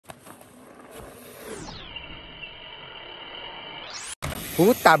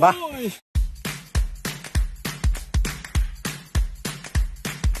Puta ba?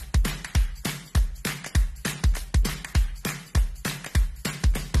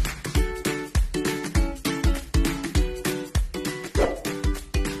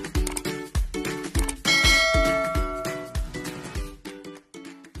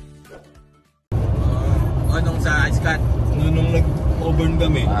 Anong sa Scott? Nung nag-overn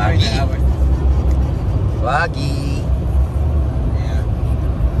kami. Wagi. Yeah.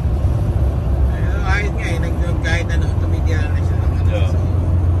 Kahit nga kahit ano, tumigil na siya ng ano. Yeah. So,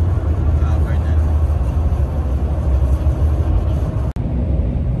 cover na.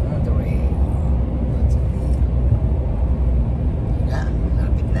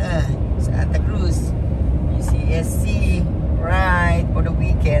 Lapit na. Santa Cruz. UCSC. Right for the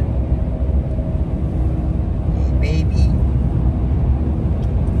weekend. Hey, baby.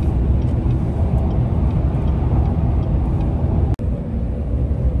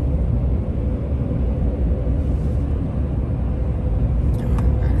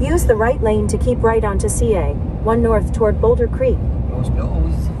 Use the right lane to keep right onto CA, 1 north toward Boulder Creek. Close.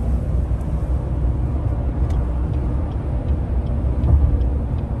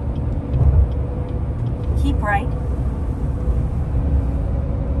 Keep right.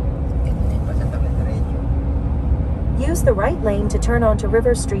 Use the right lane to turn onto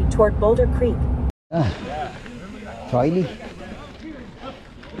River Street toward Boulder Creek. Charlie.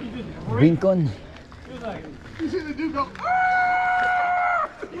 Rincon. You see the dude go, "Ah!"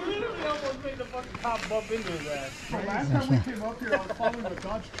 He literally almost made the fucking cop bump into his ass. So last time we came up here, I was following a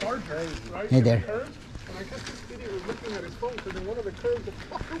Dodge Charger, right? Hey there. Curves, and I guess this idiot was looking at his phone because in one of the curves, the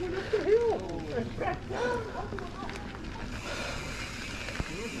fucker went up the hill.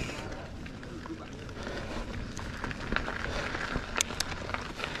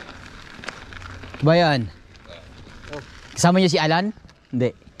 Ba yan? Kasama niyo si Alan?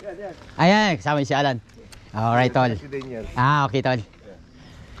 Hindi. Ayan, kasama niyo si Alan. Alright, tol. Okay, tol.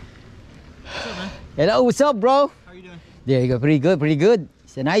 Hello, what's up, bro? How you doing? There you go, pretty good.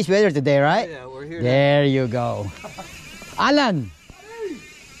 It's a nice weather today, right? Yeah, we're here. There you go. Alan!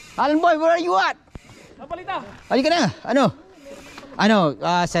 Alan boy, where are you at? Napalita! Halika na, ano,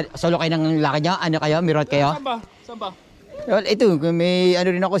 solo kayo ng lakad niya? Ano kayo, mirot kayo? Saan ba? Well, ito, may ano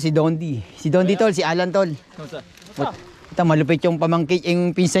rin ako, si Dondy. Si Dondy, tol, si Alan, tol. Ito, malupit yung pamangkit,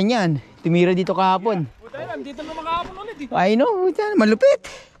 yung pinsan niyan. Tumira dito kahapon. Dito na makahapon ulit eh. I know, malupit.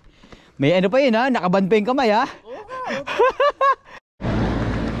 May ano pa yun ha, nakaban pa yung kamay ha.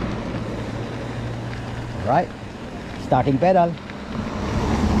 Alright, starting pedal.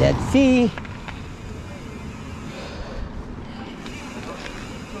 Let's see.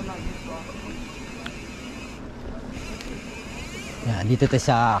 Yan, dito tayo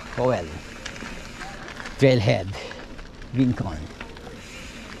sa Coel Trailhead Rincon.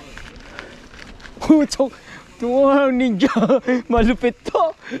 Putok, tuwang ninja. Malupit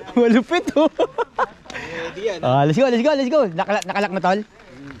to. Let's go. Nakalak na, tol.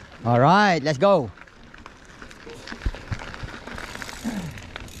 Alright, let's go.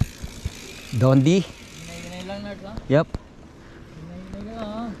 Dondy. Yep.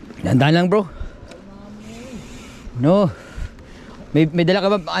 Dandan lang, bro. No. May dala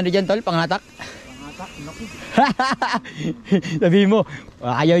ka ba ano dyan, tol? Panghatak? Panghatak? Naku. Sabi mo,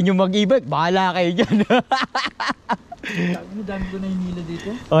 ayaw nyo mag-ibig, bahala kayo dyan. Dami ko na hinila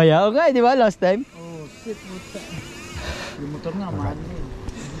dito. Oh yeah, okay, di ba? Last time? Oh, shit. Yung motor nga, mahal na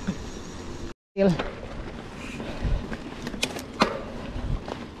eh.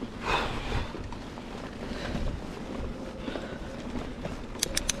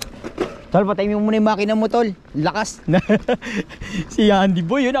 Tol, patayin mo muna yung makina mo, tol. Lakas. Si Andy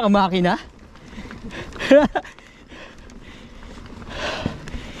Boy, yun, nakamakina.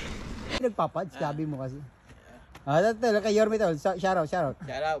 Nagpapad, sabi mo kasi. Tol, kay Yorme, tol. Shout out. Shout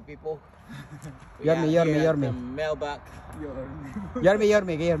out, people. Yorme. Mailback. Yorme,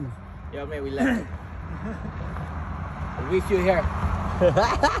 kay Yorme. Yorme, we love you. I wish you here.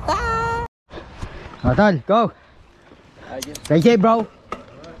 Tol, go. Stay safe, bro.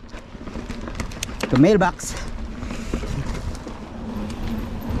 To mailbox.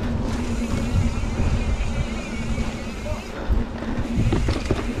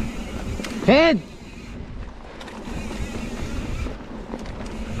 Head.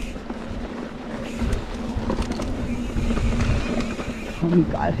 Oh my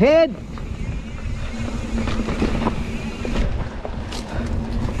God, head.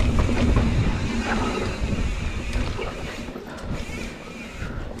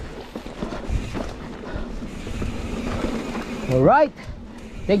 All right,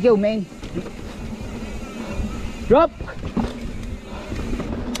 thank you, man. Drop.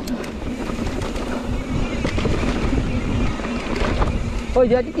 Hoy,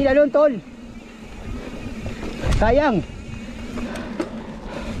 di natin tinalon, tol. Sayang.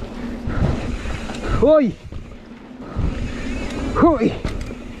 Hoy. Hoy.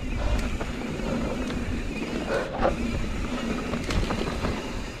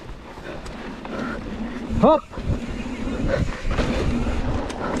 Hop.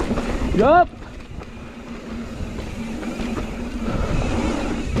 Yup.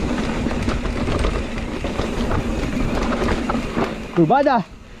 Kurbada.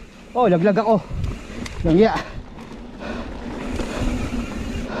 Oh, laglag ako. Langya.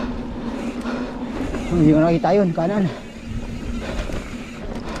 Hindi ko nakita yun, kanan.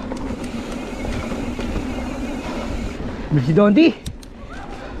 Si Dondy.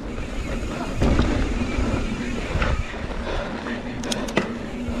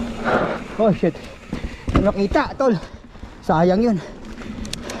 Oh shit. Nakita, tol. Sayang yun.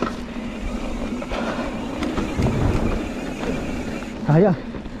 Sayang.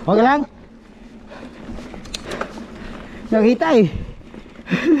 Okay lang. Nakita eh.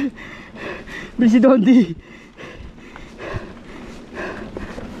 Bili si Dondy.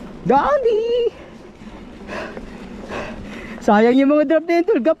 Dondy. Sayang yung mga drop na yun,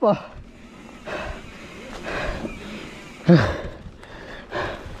 tol. Gap oh.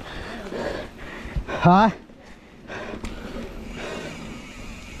 Ha?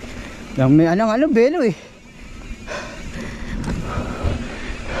 Lang may ano belo eh.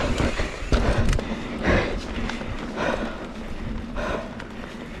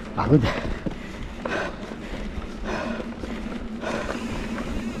 Pagod.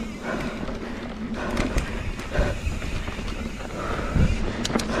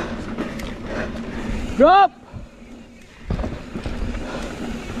 Drop!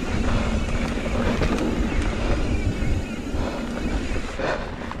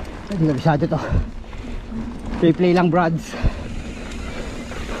 Hindi na bisado to. Play lang, broads.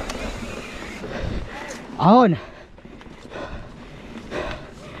 Ahon.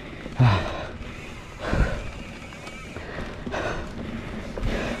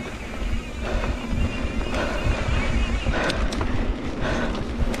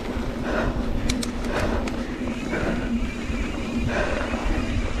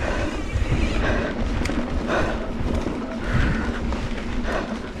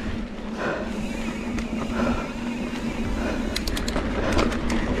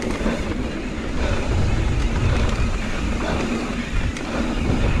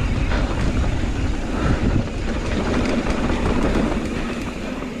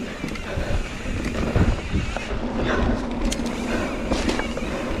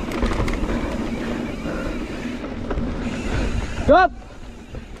 Stop!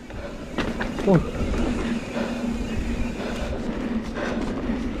 Oh.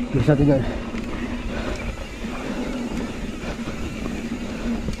 Bisa tinggal.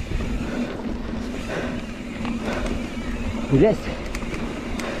 Yes.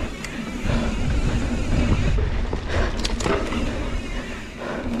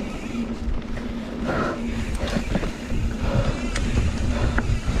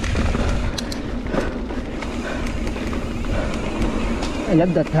 I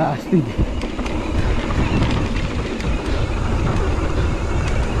love that speed.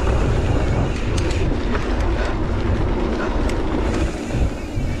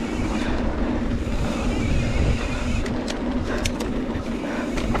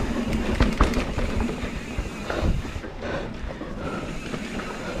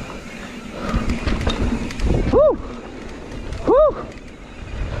 Woo! Woo!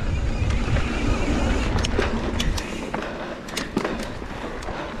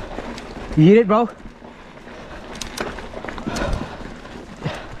 You hear it, bro?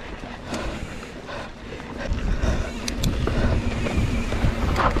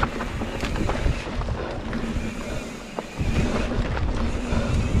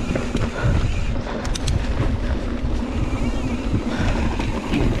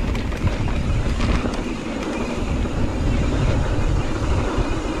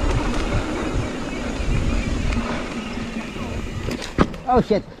 Oh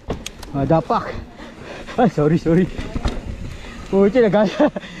shit. Dapak. Ay, sorry. Pucha,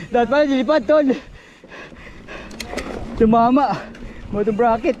 nagaya. Dapat pala nilipad, tol. Tumama. Bottom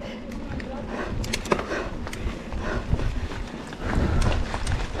bracket.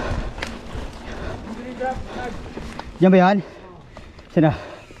 Diyan ba yan? Sana.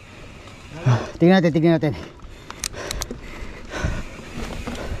 Tingnan natin.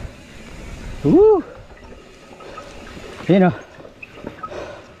 Ayan o.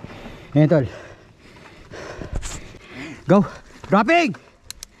 Ayan, tol. Go! Dropping!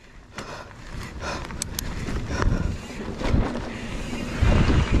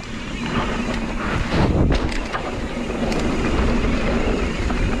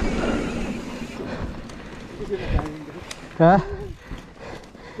 Ha?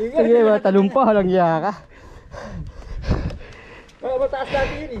 Sige ba, talumpa, walang iya ka. Mataas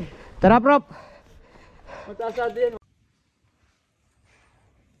natin yun eh. Tara, prop. Mataas natin yun.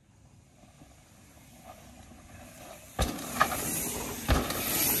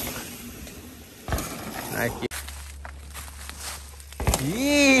 Nice.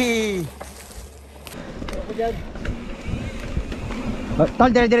 Yee!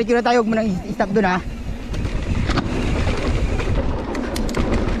 Tol, dire-diretso na tayo. Huwag mo nang i-stop dun ha.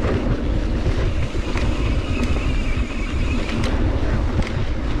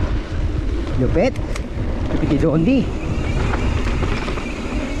 Lupit. Lupit ni Dondy.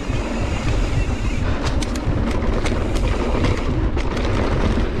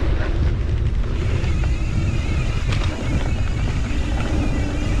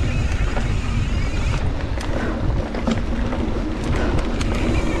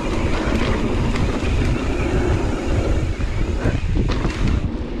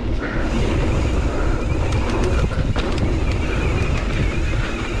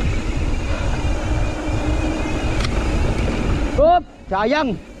 Oop,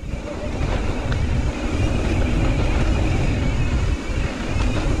 sayang.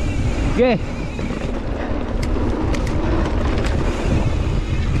 Okay.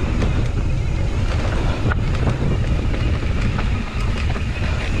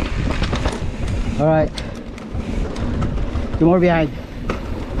 All right. 2 more behind.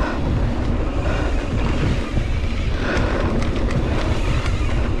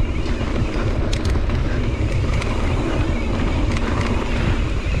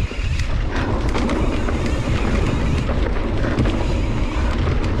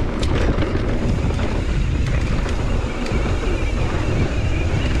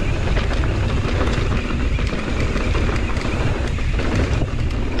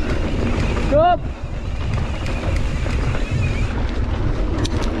 Stop!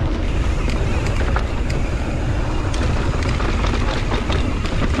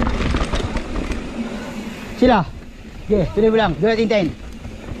 Sila. Okay, tuloy mo lang. Do natin 10.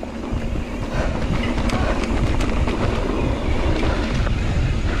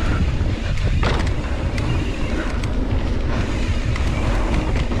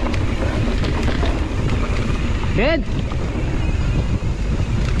 Head.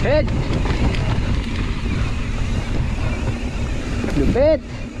 Head. Lupit.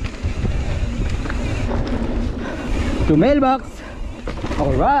 To mailbox.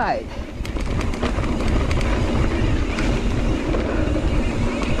 All right.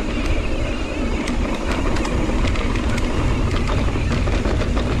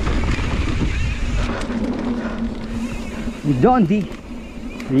 Dondy.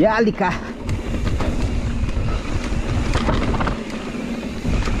 Realika.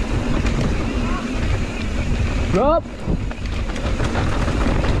 Drop.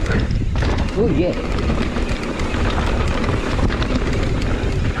 Oh yeah.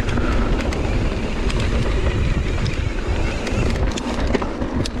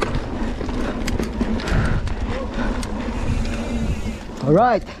 All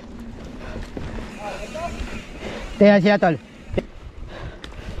right. Tingnan sila tol.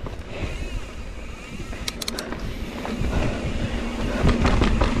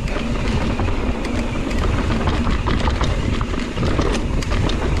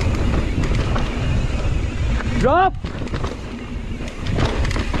 Drop.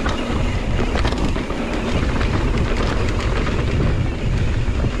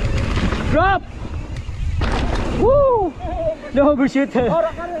 Drop. Woo. No overshoot.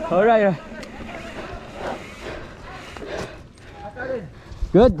 All right.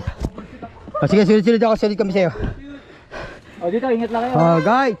 Good. O sige, sulit-sulit ako. Sulit kami sa'yo. O dito, ingat lang kayo.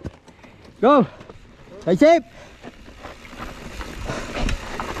 Guys. Go. Stay safe.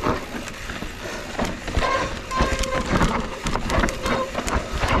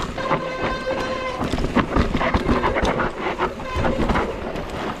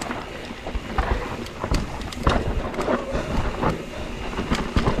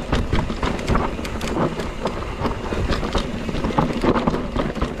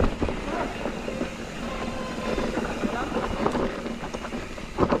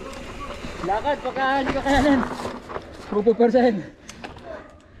 Lakad, baka hindi ka kayanin. 2%.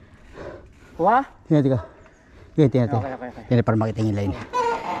 Kuha? Tingnan, tingnan. Tingnan. Okay. Tingnan para makita yung line.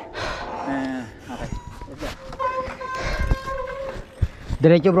 Okay.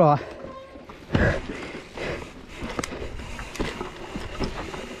 Diretso bro ha.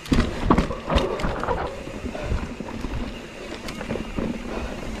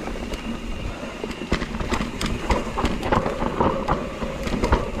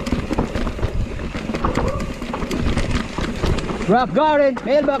 Rock garden,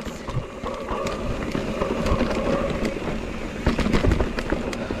 mailbox.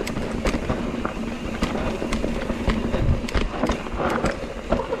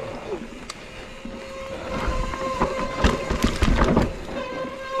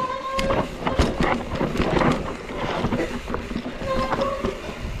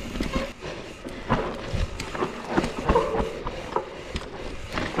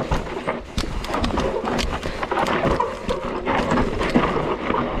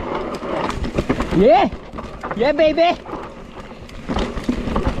 Yeah! Yeah, baby!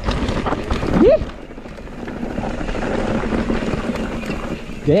 Yeah!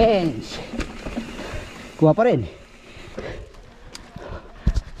 Dance! Kuha pa rin.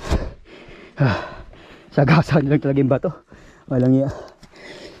 Sagasan lang talaga yung bato. Walang iya.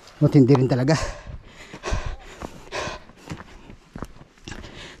 Matindi rin talaga.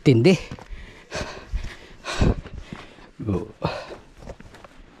 Tindi. Oh.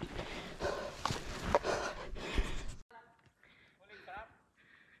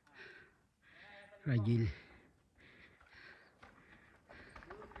 Rygil.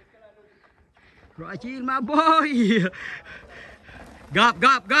 Rygil, my boy! Gap,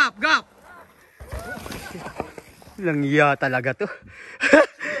 gap, gap, gap! Walang iya talaga to.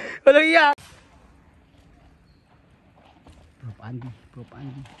 Walang iya! Prop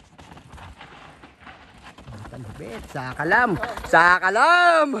Andy. Talbet, sa kalam! Sa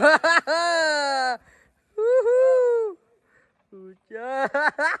kalam! Woohoo!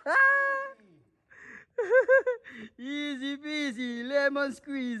 Easy peasy, lemon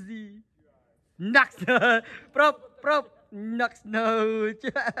squeezy. Naks na. Prop. Naks na.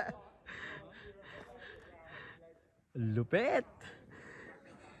 Lupet.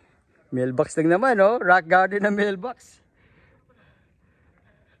 Mailbox lang naman, oh. Rock garden na mailbox.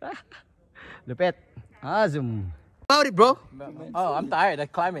 Lupet. Awesome. About it, bro. Oh, I'm tired. I'm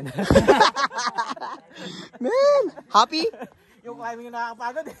climbing. Man, happy? Yung climbing yung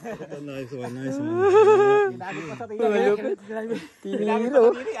nakakapagod eh. Nice one. Ginagod pa sa tingin.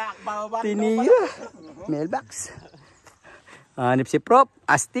 Tinira. Mailbox. Hanip si Prop.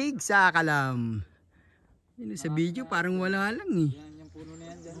 Astig sa kalam. Yun sa video parang wala lang eh.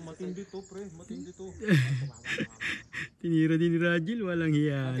 Matindi to, pre. Matindi to. Tinira din ni Rygil. Walang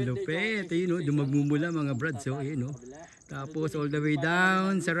hiya. Lupet. Ayun o. Dumagmumula mga brad. So ayun o. Tapos all the way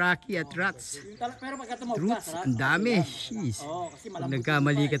down sa Rocky at Rats. Roots, ang dami. Jeez. Pag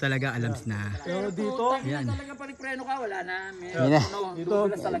nagkamali ka talaga, alams na. Pero dito, Yan. talaga paligpreno ka, wala na. Yan na.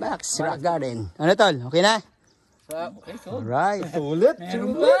 Mailbox, Rock Garden. Ano tol? Okay na? Okay, so. Alright. Ulit.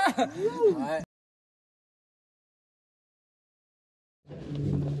 Meron pa.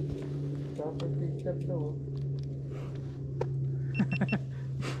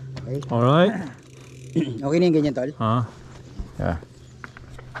 Alright. Okay na yung ganyan tol? Ha? Yeah.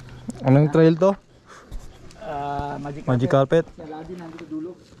 Anong trail to? Magic carpet.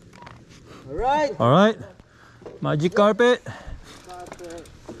 Alright. Magic carpet.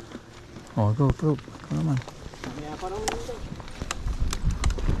 Oh, go. Ikaw naman.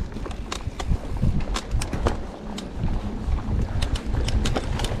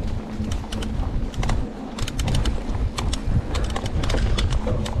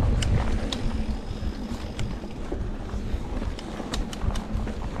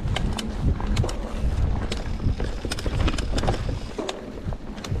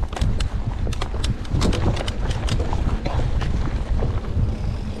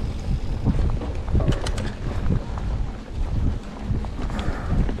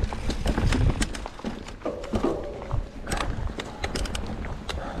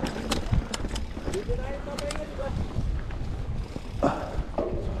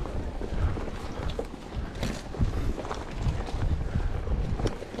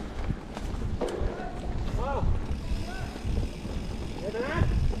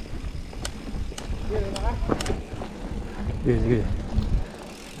 Sige.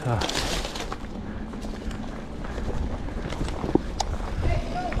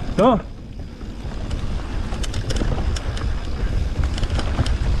 No.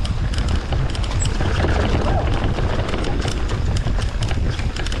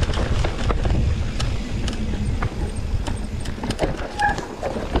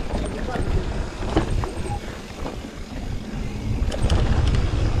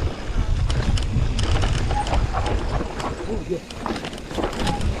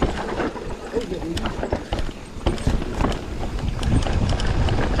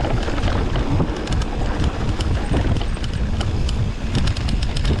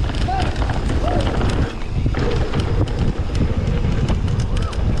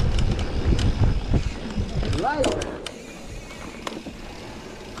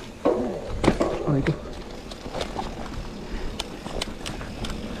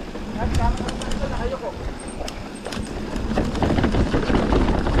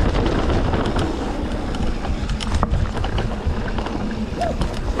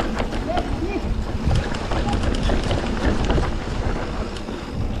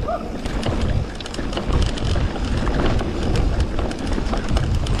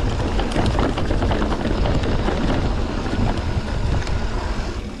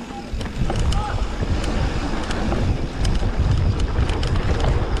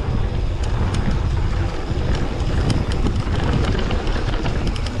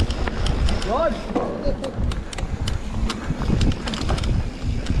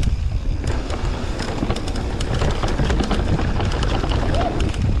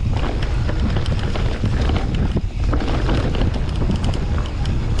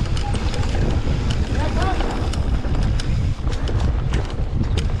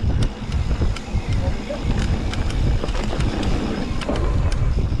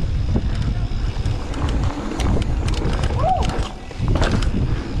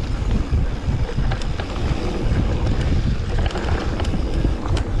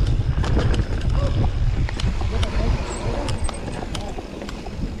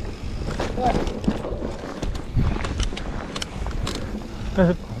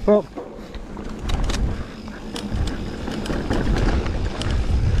 Bro.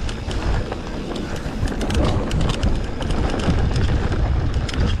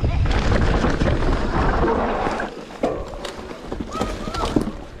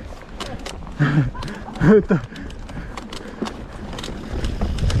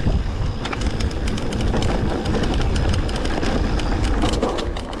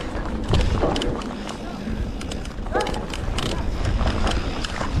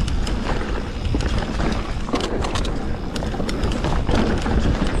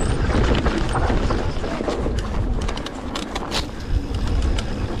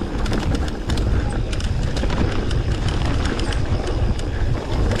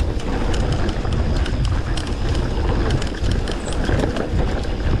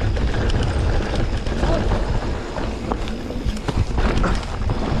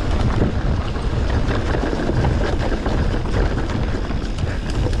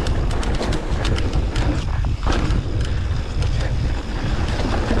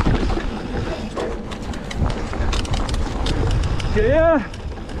 Yeah.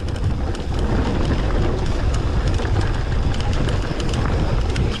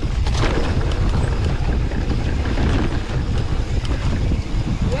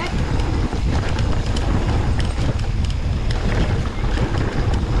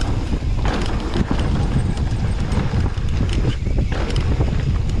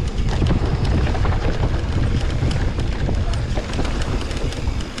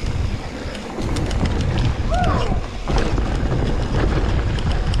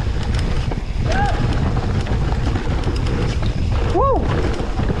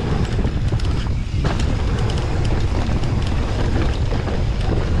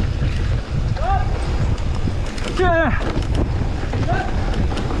 Yeah.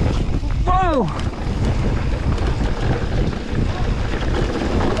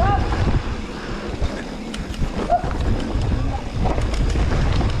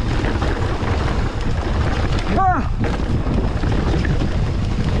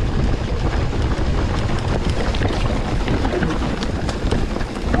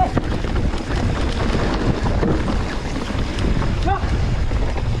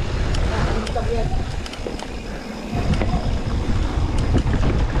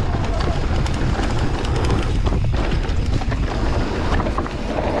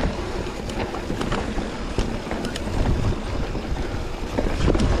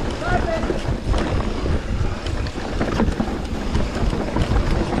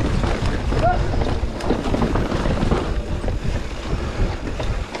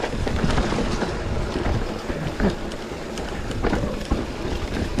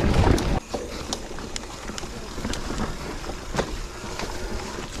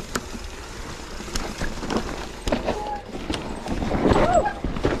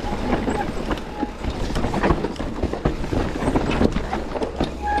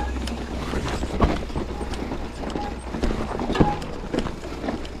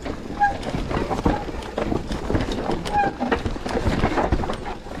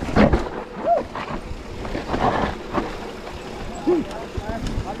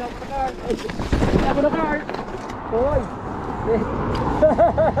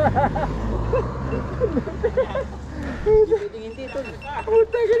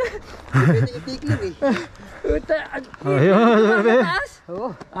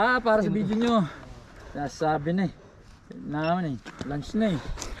 Whoa. Ah. Para sa video nyo. Nasabi na eh. Lunch na eh.